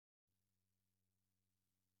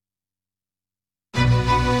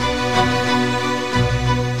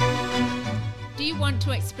Want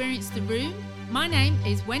to experience the room? My name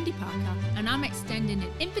is Wendy Parker, and I'm extending an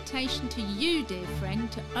invitation to you, dear friend,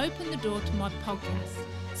 to open the door to my podcast.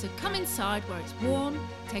 So come inside where it's warm,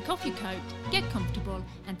 take off your coat, get comfortable,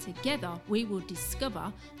 and together we will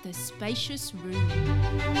discover the spacious room.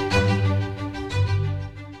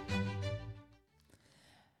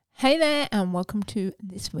 Hey there, and welcome to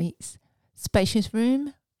this week's Spacious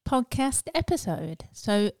Room podcast episode.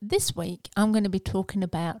 So this week I'm going to be talking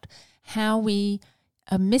about how we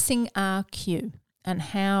are missing our cue and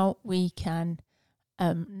how we can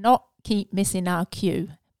not keep missing our cue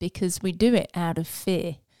because we do it out of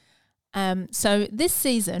fear. So this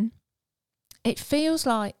season, it feels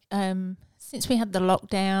like since we had the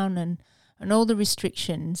lockdown and all the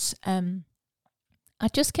restrictions, I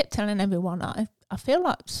just kept telling everyone I feel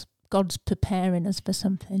like God's preparing us for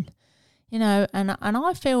something, you know, and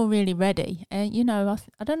I feel really ready. You know,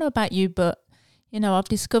 I don't know about you, but, you know, I've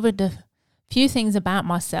discovered a few things about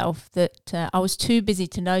myself that I was too busy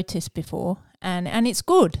to notice before. And it's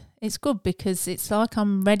good. It's good because it's like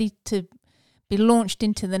I'm ready to be launched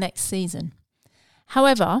into the next season.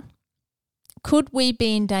 However, could we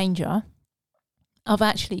be in danger of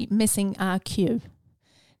actually missing our cue?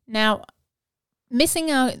 Now,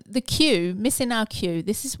 missing our cue,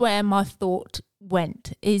 this is where my thought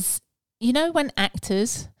went, is, you know, when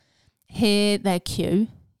actors hear their cue,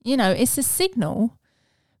 you know, it's a signal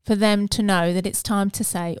for them to know that it's time to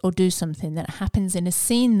say or do something that happens in a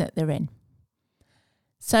scene that they're in.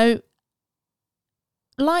 So,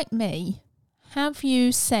 like me, have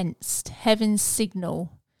you sensed heaven's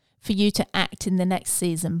signal for you to act in the next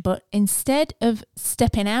season, but instead of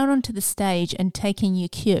stepping out onto the stage and taking your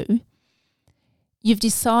cue, you've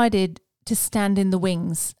decided to stand in the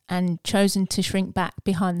wings and chosen to shrink back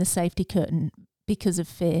behind the safety curtain because of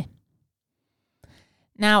fear?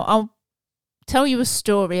 Now, I'll tell you a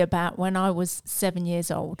story about when I was 7 years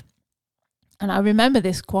old, and I remember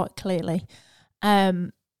this quite clearly.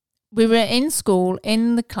 We were in school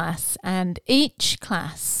in the class, and each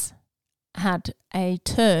class had a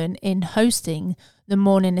turn in hosting the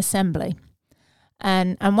morning assembly.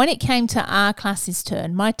 And when it came to our class's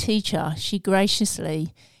turn, my teacher, she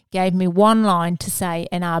graciously gave me one line to say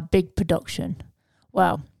in our big production.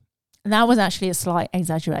 Well, that was actually a slight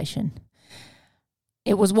exaggeration.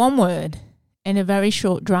 It was one word in a very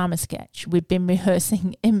short drama sketch we'd been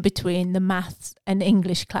rehearsing in between the maths and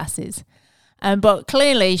English classes. But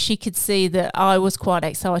clearly she could see that I was quite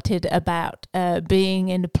excited about being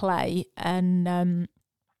in a play. And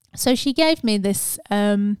so she gave me this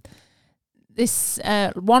one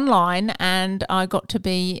line, and I got to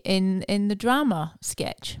be in the drama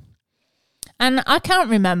sketch. And I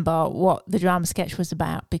can't remember what the drama sketch was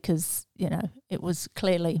about because, you know, it was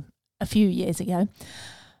clearly a few years ago.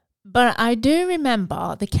 But I do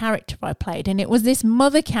remember the character I played, and it was this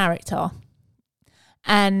mother character.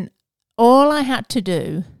 And all I had to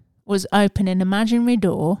do was open an imaginary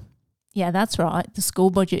door. Yeah, that's right. The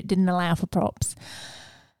school budget didn't allow for props.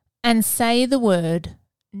 And say the word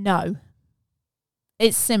no.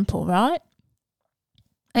 It's simple, right?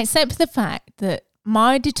 Except for the fact that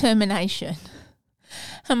my determination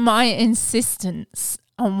and my insistence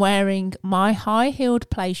on wearing my high-heeled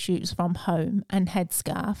play shoes from home and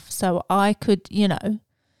headscarf so I could, you know,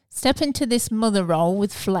 step into this mother role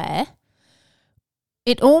with flair,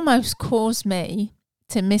 it almost caused me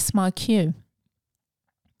to miss my cue.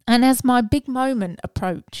 And as my big moment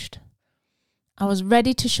approached, I was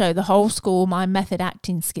ready to show the whole school my method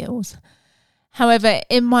acting skills. However,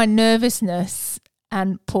 in my nervousness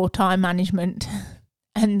and poor time management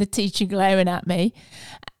and the teacher glaring at me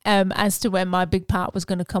as to when my big part was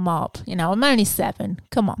going to come up, you know, I'm only 7,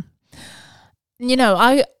 come on. You know,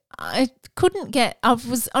 I couldn't get, I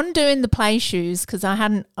was undoing the play shoes because I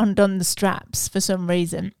hadn't undone the straps for some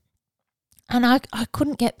reason. And I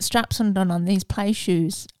couldn't get the straps undone on these play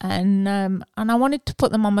shoes. And I wanted to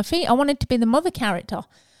put them on my feet. I wanted to be the mother character.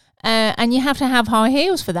 And you have to have high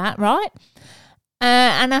heels for that, right?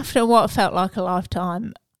 And after what felt like a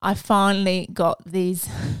lifetime, I finally got these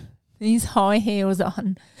high heels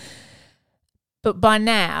on. But by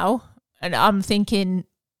now, and I'm thinking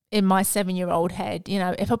in my 7-year-old head, you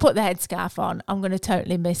know, if I put the headscarf on, I'm going to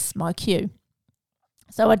totally miss my cue.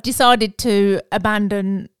 So I decided to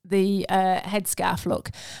abandon the headscarf look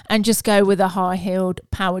and just go with a high-heeled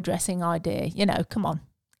power dressing idea. You know, come on.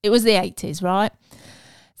 It was the 80s, right?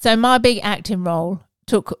 So my big acting role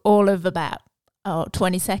took all of about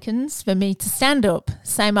 20 seconds for me to stand up,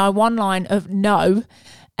 say my one line of no,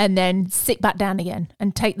 and then sit back down again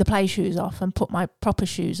and take the play shoes off and put my proper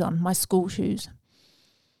shoes on, my school shoes.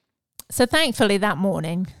 So thankfully that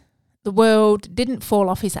morning, the world didn't fall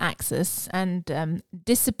off its axis and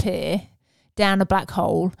disappear down a black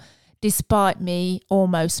hole, despite me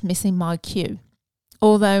almost missing my cue,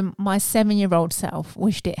 although my 7-year-old self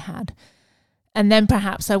wished it had. And then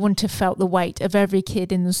perhaps I wouldn't have felt the weight of every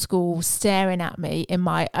kid in the school staring at me in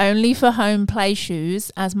my only for home play shoes,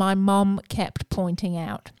 as my mum kept pointing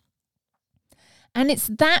out. And it's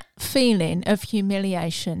that feeling of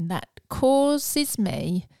humiliation that causes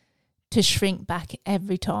me to shrink back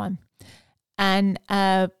every time. And,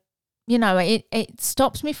 it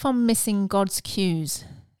stops me from missing God's cues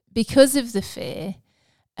because of the fear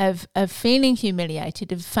of feeling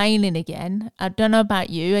humiliated, of failing again. I don't know about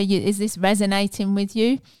you. Is this resonating with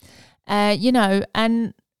you?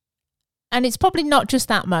 And it's probably not just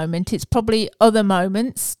that moment. It's probably other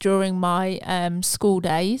moments during my school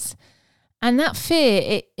days. And that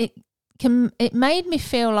fear, it made me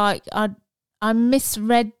feel like I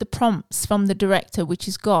misread the prompts from the director, which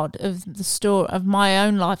is God, of the story of my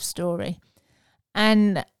own life story.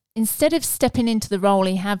 And instead of stepping into the role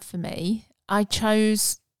he had for me, I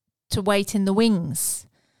chose to wait in the wings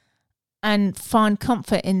and find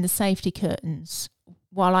comfort in the safety curtains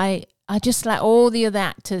while I just let all the other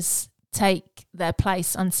actors take their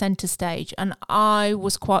place on centre stage, and I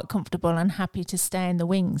was quite comfortable and happy to stay in the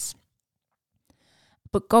wings.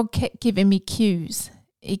 But God kept giving me cues.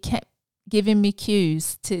 He kept giving me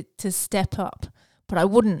cues to step up, but I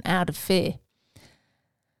wouldn't out of fear.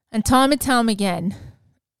 And time again,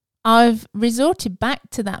 I've resorted back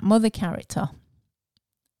to that mother character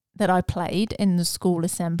that I played in the school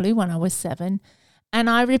assembly when I was 7, and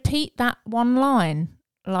I repeat that one line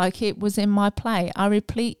like it was in my play. I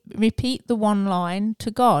repeat the one line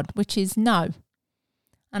to God, which is no.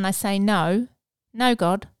 And I say, no,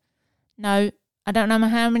 God, no, I don't know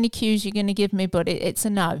how many cues you're going to give me, but it's a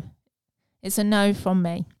no. It's a no from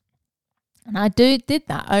me. And I did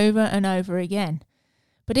that over and over again.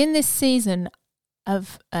 But in this season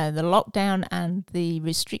of the lockdown and the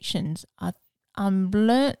restrictions, I've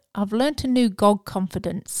learned a new God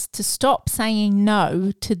confidence to stop saying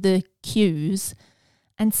no to the cues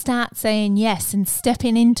and start saying yes and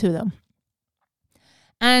stepping into them.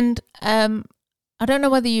 And I don't know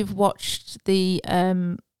whether you've watched the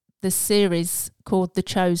series called The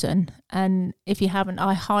Chosen, and if you haven't,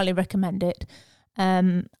 I highly recommend it.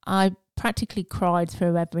 I practically cried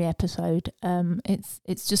through every episode.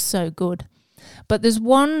 It's just so good. But there's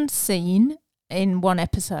one scene in one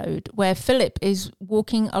episode where Philip is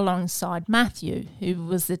walking alongside Matthew, who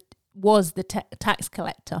was the tax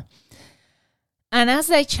collector. And as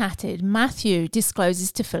they chatted, Matthew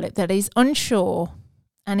discloses to Philip that he's unsure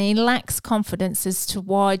and he lacks confidence as to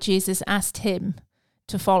why Jesus asked him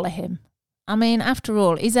to follow him. I mean, after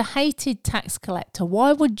all, he's a hated tax collector.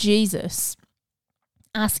 Why would Jesus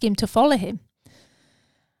ask him to follow him?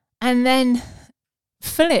 And then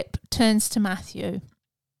Philip turns to Matthew,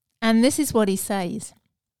 and this is what he says.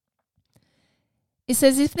 He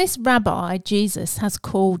says, if this rabbi, Jesus, has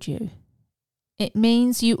called you, it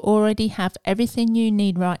means you already have everything you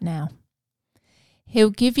need right now. He'll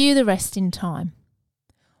give you the rest in time.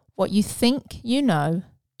 What you think you know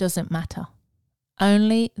doesn't matter.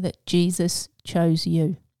 Only that Jesus chose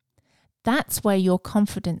you. That's where your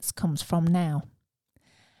confidence comes from now.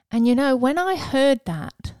 And when I heard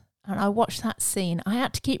that and I watched that scene, I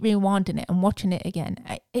had to keep rewinding it and watching it again.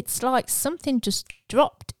 It's like something just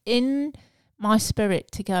dropped in my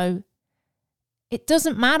spirit to go, it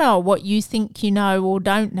doesn't matter what you think you know or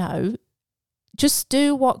don't know. Just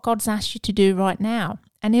do what God's asked you to do right now,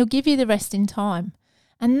 and he'll give you the rest in time.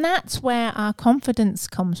 And that's where our confidence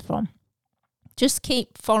comes from. Just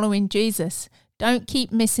keep following Jesus. Don't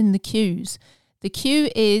keep missing the cues. The cue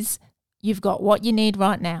is you've got what you need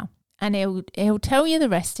right now, and he'll tell you the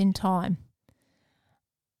rest in time.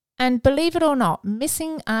 And believe it or not,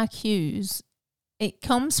 missing our cues, it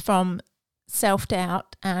comes from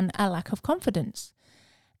self-doubt and a lack of confidence.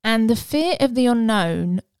 And the fear of the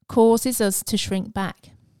unknown causes us to shrink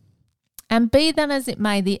back. And be that as it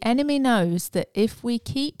may, the enemy knows that if we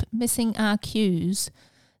keep missing our cues,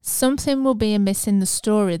 something will be amiss in the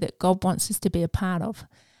story that God wants us to be a part of.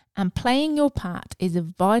 And playing your part is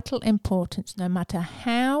of vital importance, no matter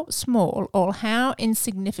how small or how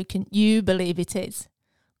insignificant you believe it is.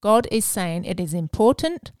 God is saying it is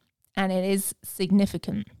important and it is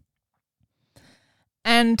significant.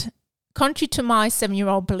 And contrary to my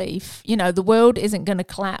 7-year-old belief, the world isn't going to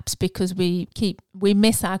collapse because we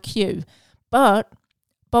miss our cue. But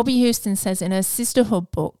Bobby Houston says in her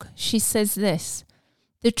Sisterhood book, she says this: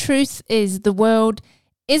 the truth is the world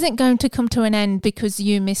isn't going to come to an end because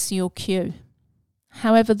you miss your cue.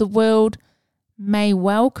 However, the world may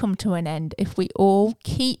well come to an end if we all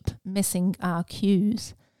keep missing our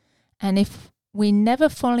cues, and if we never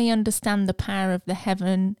fully understand the power of the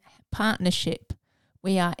heaven partnership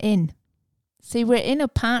we are in. See, we're in a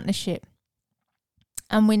partnership,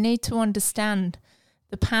 and we need to understand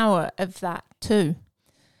the power of that too.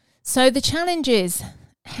 So the challenge is,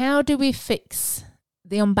 how do we fix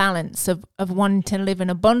the unbalance of wanting to live an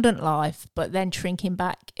abundant life, but then shrinking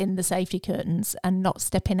back in the safety curtains and not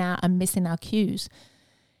stepping out and missing our cues?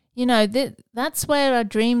 You know, that's where our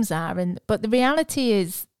dreams are. But the reality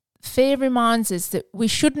is, fear reminds us that we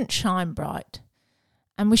shouldn't shine bright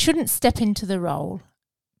and we shouldn't step into the role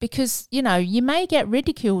because, you know, you may get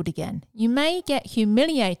ridiculed again. You may get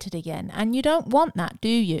humiliated again, and you don't want that, do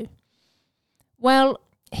you? Well,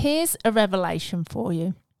 here's a revelation for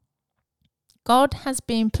you. God has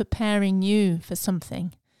been preparing you for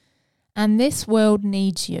something, and this world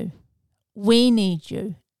needs you. We need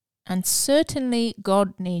you, and certainly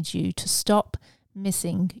God needs you to stop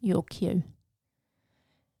missing your cue.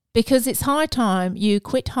 Because it's high time you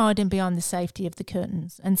quit hiding behind the safety of the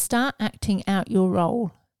curtains and start acting out your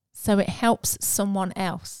role so it helps someone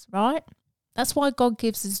else, right? That's why God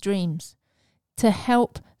gives us dreams, to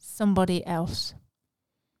help somebody else.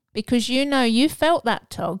 Because you know you felt that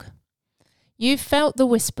tug. You felt the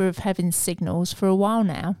whisper of heaven's signals for a while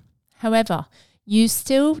now. However, you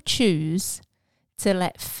still choose to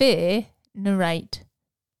let fear narrate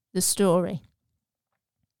the story.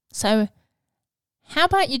 So, how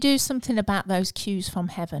about you do something about those cues from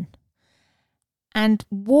heaven and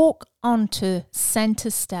walk onto center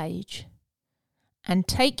stage and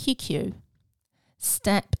take your cue,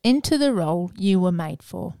 step into the role you were made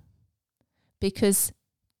for, because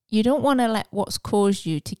you don't want to let what's caused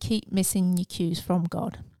you to keep missing your cues from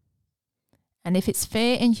God. And if it's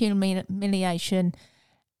fear and humiliation,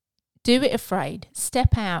 do it afraid.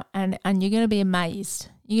 Step out and you're going to be amazed.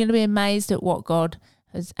 You're going to be amazed at what God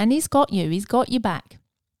has. And He's got you. He's got you back.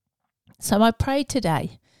 So I pray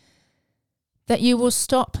today that you will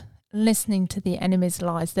stop listening to the enemy's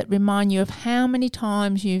lies that remind you of how many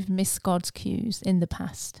times you've missed God's cues in the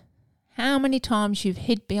past. How many times you've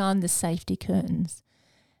hid behind the safety curtains,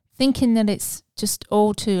 thinking that it's just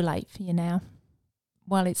all too late for you now.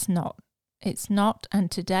 Well, it's not. It's not. And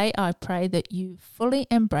today I pray that you fully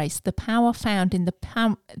embrace the power found in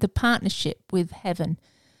the partnership with heaven.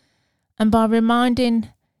 And by reminding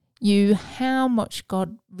you how much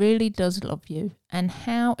God really does love you and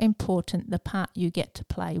how important the part you get to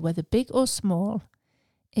play, whether big or small,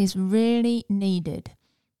 is really needed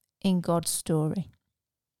in God's story.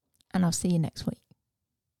 And I'll see you next week.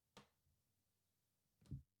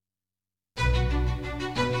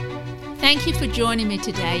 Thank you for joining me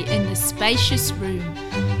today in the spacious room.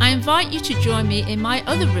 I invite you to join me in my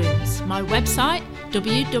other rooms, my website,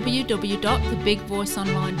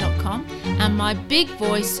 www.thebigvoiceonline.com, and my Big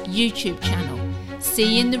Voice YouTube channel.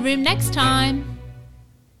 See you in the room next time.